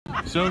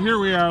So here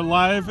we are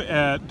live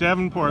at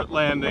Davenport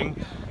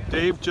Landing.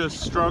 Dave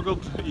just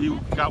struggled. He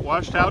got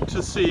washed out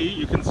to sea.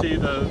 You can see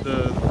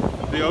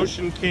the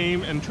ocean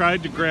came and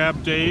tried to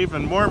grab Dave,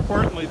 and more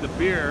importantly, the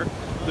beer.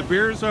 The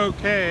beer's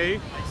okay.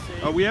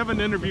 We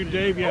haven't interviewed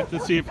Dave yet to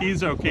see if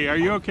he's okay. Are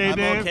you okay, Dave?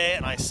 I'm okay,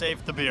 and I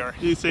saved the beer.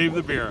 You saved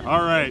the beer.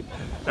 All right.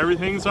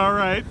 Everything's all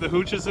right. The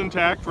hooch is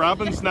intact.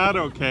 Robin's not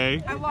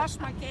okay. I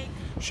lost my cake.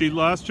 She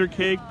lost her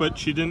cake, but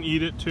she didn't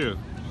eat it too.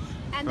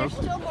 And there's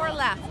still more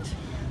left.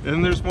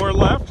 And there's more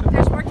left?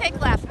 There's more cake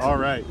left. All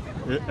right.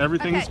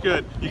 Everything's Okay.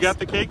 good. You got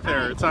the cake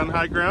there. It's on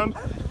high ground?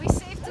 We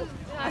saved the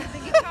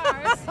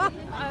guitars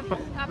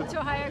up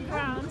to higher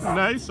grounds.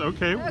 Nice.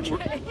 Okay.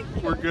 Okay.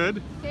 We're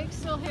good. Cake's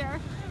still here.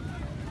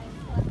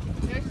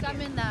 There's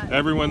some in the...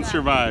 Everyone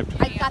survived.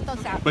 I got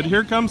those out. But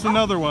here comes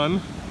another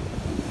one.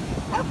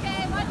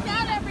 Okay, watch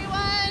out,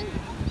 everyone.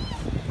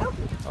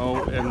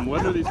 Oh, and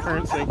what are these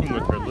parents thinking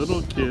with their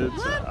little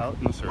kids out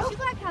in the surf? She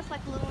has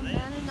like a little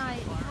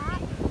Mennonite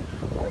hat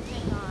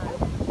thing on.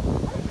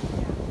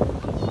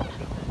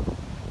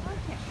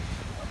 Okay.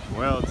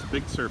 Well, it's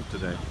big surf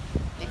today.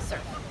 Big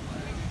surf.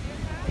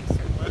 Big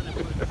surf.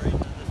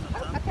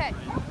 Okay.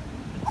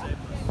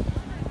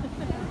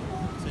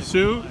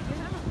 Sue,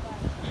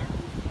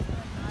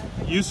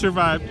 you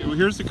survived.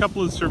 Here's a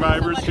couple of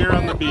survivors here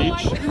on the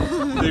beach.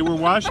 They were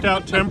washed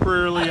out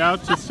temporarily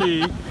out to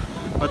sea,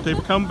 but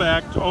they've come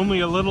back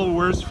only a little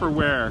worse for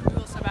wear. We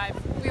will survive.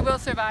 We will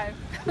survive.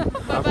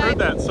 I've heard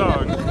that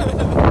song.